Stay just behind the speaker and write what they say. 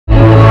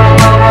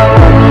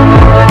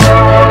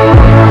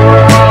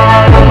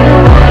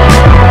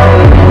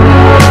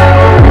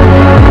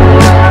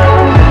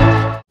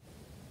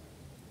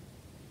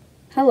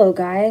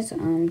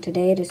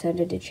today I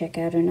decided to check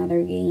out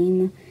another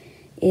game.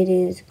 It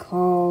is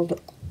called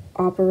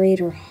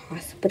Operator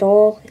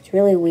Hospital. It's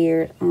really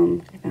weird.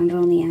 I found it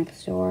on the App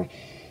Store.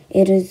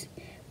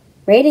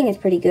 Rating is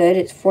pretty good.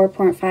 It's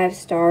 4.5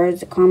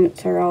 stars. The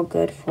comments are all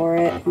good for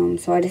it.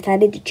 So I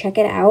decided to check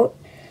it out.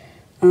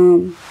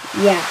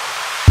 Yeah.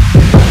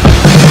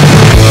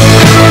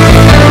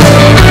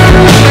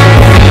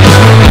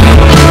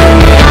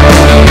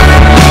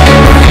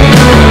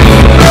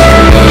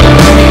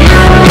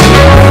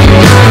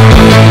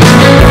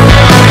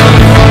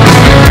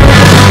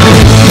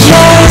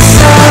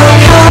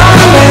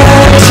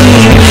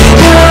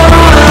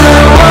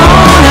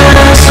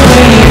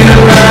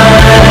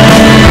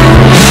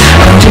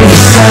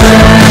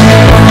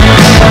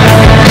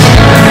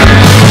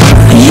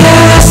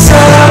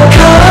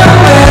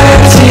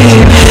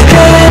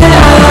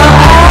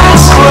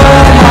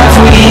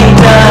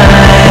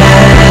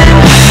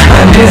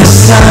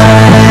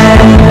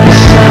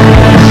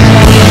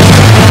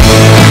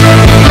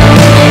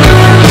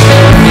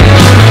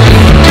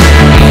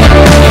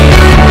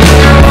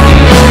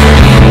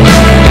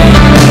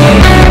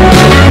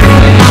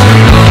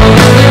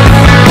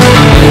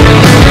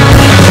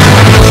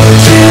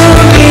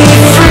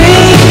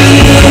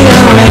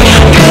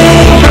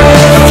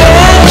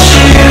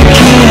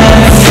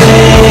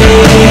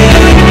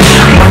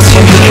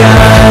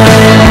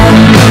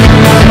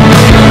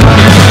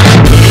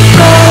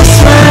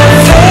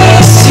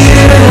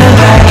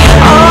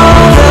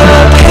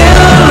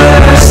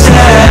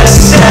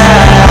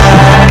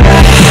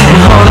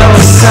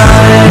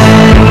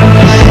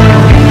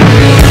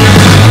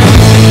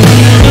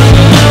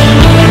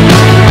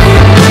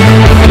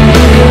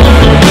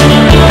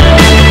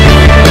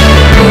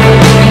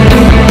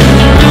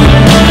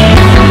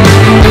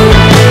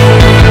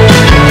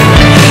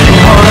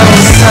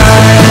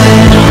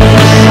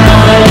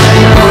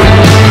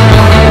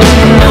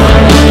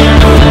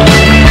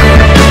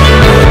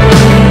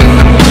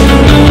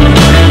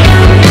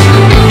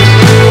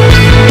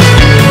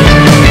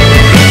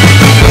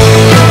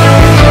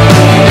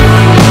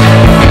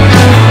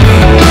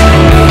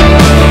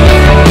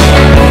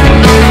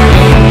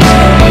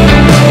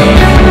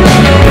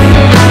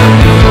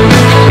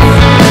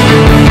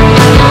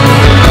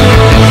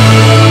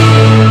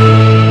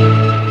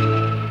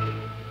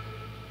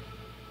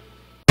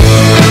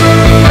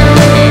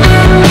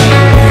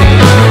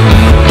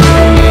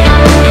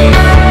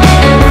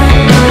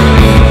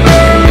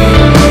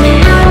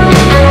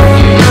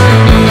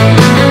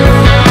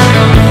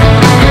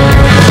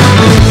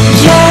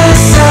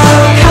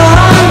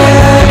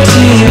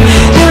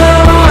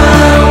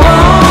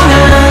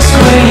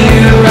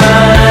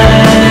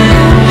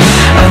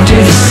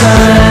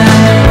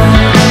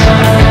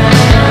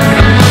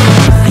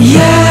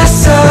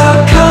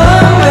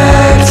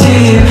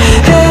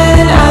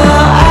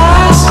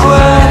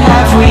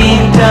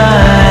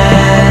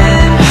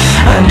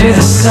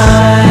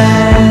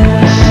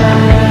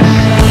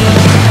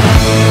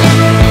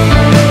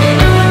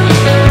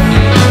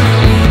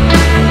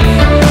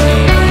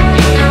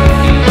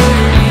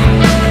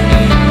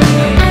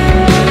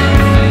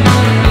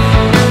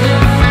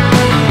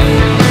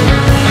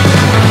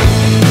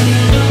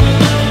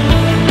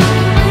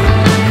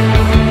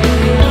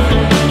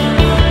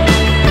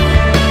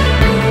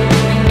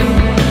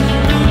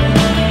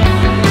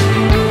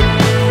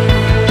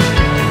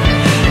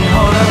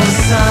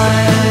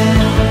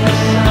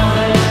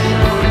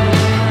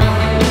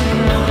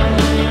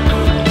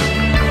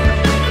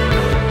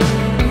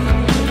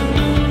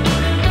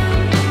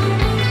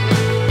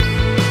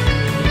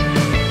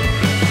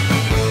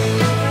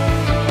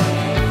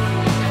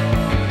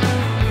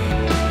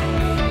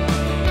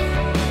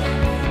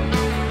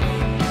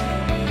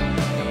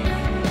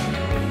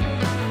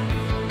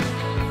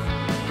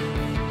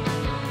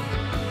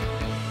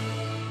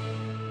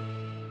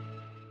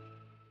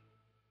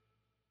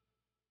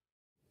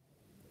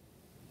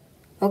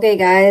 Okay,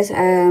 guys,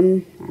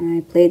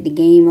 I played the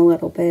game a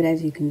little bit,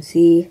 as you can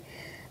see.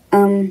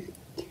 I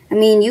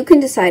mean, you can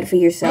decide for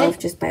yourself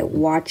just by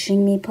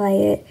watching me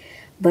play it,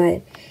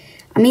 but,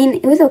 I mean,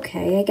 it was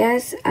okay, I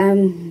guess.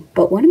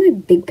 But one of my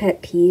big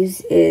pet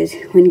peeves is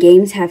when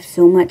games have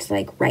so much,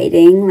 like,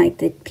 writing, like,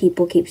 the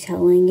people keep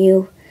telling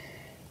you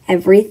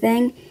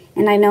everything,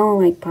 and I know,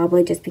 like,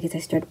 probably just because I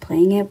started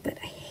playing it, but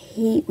I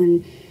hate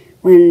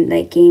when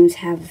like, games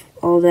have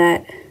all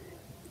that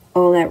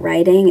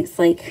writing. It's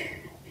like,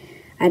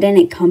 I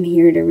didn't come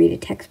here to read a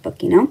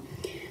textbook, you know?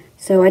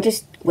 So I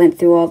just went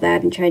through all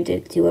that and tried to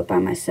do it by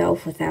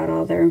myself without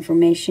all their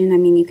information. I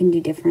mean, you can do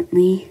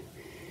differently.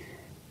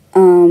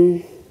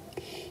 It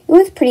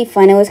was pretty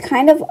fun. It was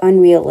kind of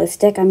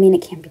unrealistic. I mean,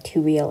 it can't be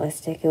too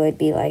realistic. It would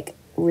be, like,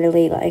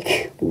 really,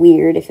 like,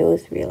 weird if it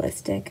was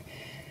realistic.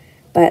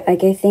 But,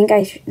 like, I think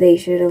they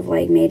should have,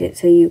 like, made it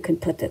so you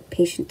could put the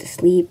patient to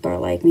sleep, or,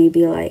 like,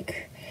 maybe,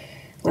 like,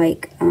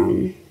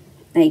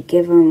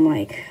 give them,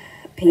 like,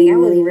 pain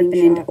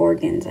ripping into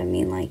organs. I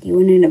mean, like, you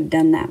wouldn't have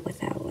done that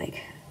without,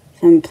 like,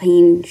 some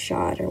pain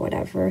shot or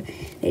whatever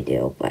they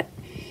do. But,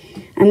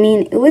 I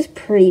mean, it was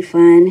pretty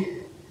fun.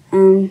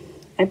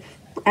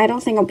 I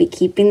don't think I'll be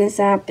keeping this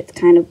app. It's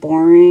kind of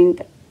boring,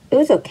 but it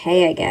was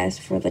okay, I guess,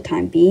 for the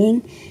time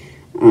being.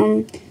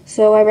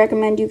 So I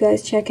recommend you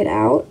guys check it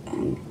out.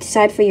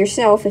 Decide for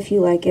yourself if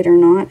you like it or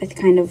not. It's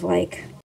kind of like